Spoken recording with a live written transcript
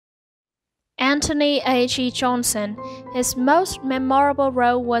Anthony H.E. Johnson. His most memorable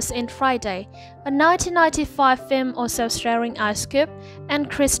role was in Friday, a 1995 film also starring Ice Cube and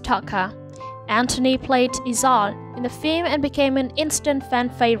Chris Tucker. Anthony played Ezal in the film and became an instant fan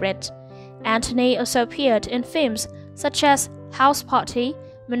favorite. Anthony also appeared in films such as House Party,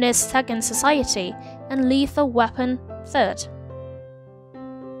 Menace Second Society, and Lethal Weapon 3rd.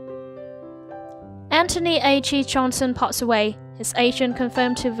 Anthony H.E. Johnson passed away, his agent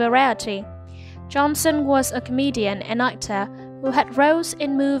confirmed to Variety. Johnson was a comedian and actor who had roles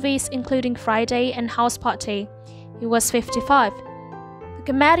in movies including Friday and House Party. He was 55. The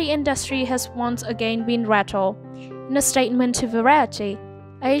comedy industry has once again been rattled. In a statement to Variety,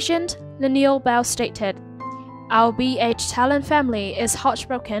 agent Leniel Bell stated, "Our BH talent family is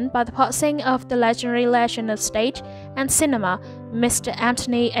heartbroken by the passing of the legendary legend of stage and cinema, Mr.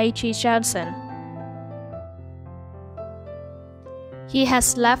 Anthony H.E. Johnson. He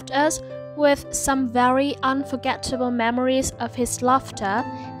has left us with some very unforgettable memories of his laughter,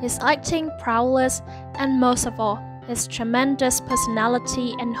 his acting prowess, and most of all, his tremendous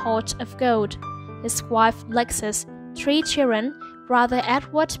personality and heart of gold. His wife Lexis, 3 children, brother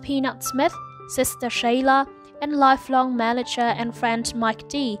Edward Peanut Smith, sister Shayla, and lifelong manager and friend Mike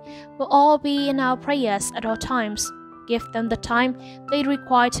D will all be in our prayers at all times. Give them the time they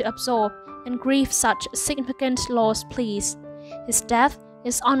require to absorb and grieve such significant loss, please. His death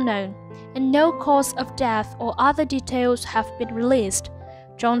is unknown, and no cause of death or other details have been released.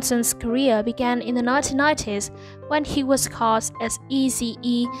 Johnson's career began in the 1990s when he was cast as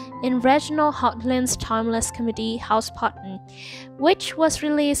Eazy-E in Reginald Hotlin's timeless comedy House Party, which was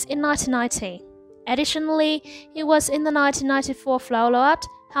released in 1990. Additionally, he was in the 1994 follow-up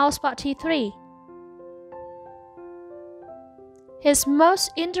House Party 3. His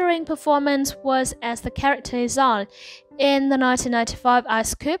most enduring performance was as the character Ezal in the 1995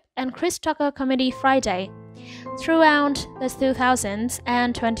 Ice Cube and Chris Tucker comedy Friday. Throughout the 2000s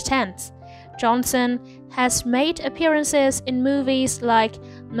and 2010s, Johnson has made appearances in movies like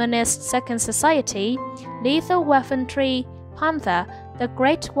Menace Second Society, Lethal Weapon 3, Panther, The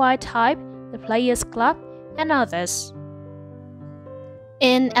Great White Hype, The Players Club, and others.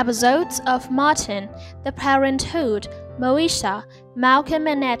 In episodes of Martin, The Parenthood, Moesha, Malcolm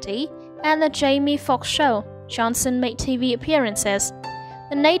and Eddie, and The Jamie Foxx Show, Johnson made TV appearances.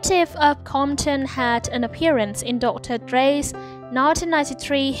 The native of Compton had an appearance in Dr. Dre's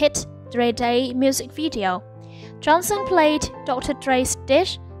 1993 hit Dre Day music video. Johnson played Dr. Dre's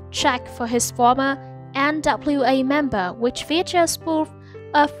dish track for his former NWA member, which featured a spoof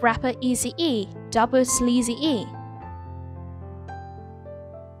of rapper Eazy-E, Double Sleazy E.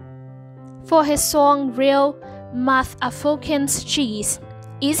 For his song Real Motherfucking Cheese,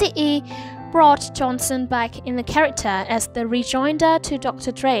 Eazy-E brought Johnson back in the character as the rejoinder to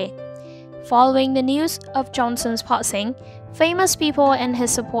Dr. Dre. Following the news of Johnson's passing, famous people and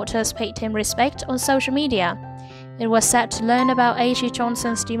his supporters paid him respect on social media. It was sad to learn about H.E.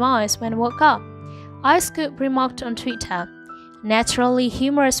 Johnson's demise when he woke up. Ice Cube remarked on Twitter, "Naturally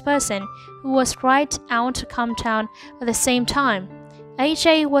humorous person who was right out to Compton at the same time.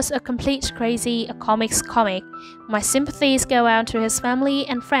 AJ was a complete crazy, a comic's comic. My sympathies go out to his family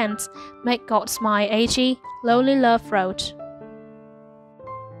and friends. Make God smile, AJ," Lonely Love wrote.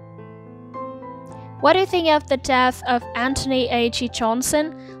 What do you think of the death of Anthony H.E.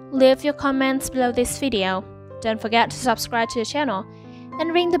 Johnson? Leave your comments below this video. Don't forget to subscribe to the channel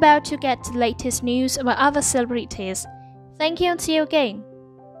and ring the bell to get the latest news about other celebrities. Thank you and see you again.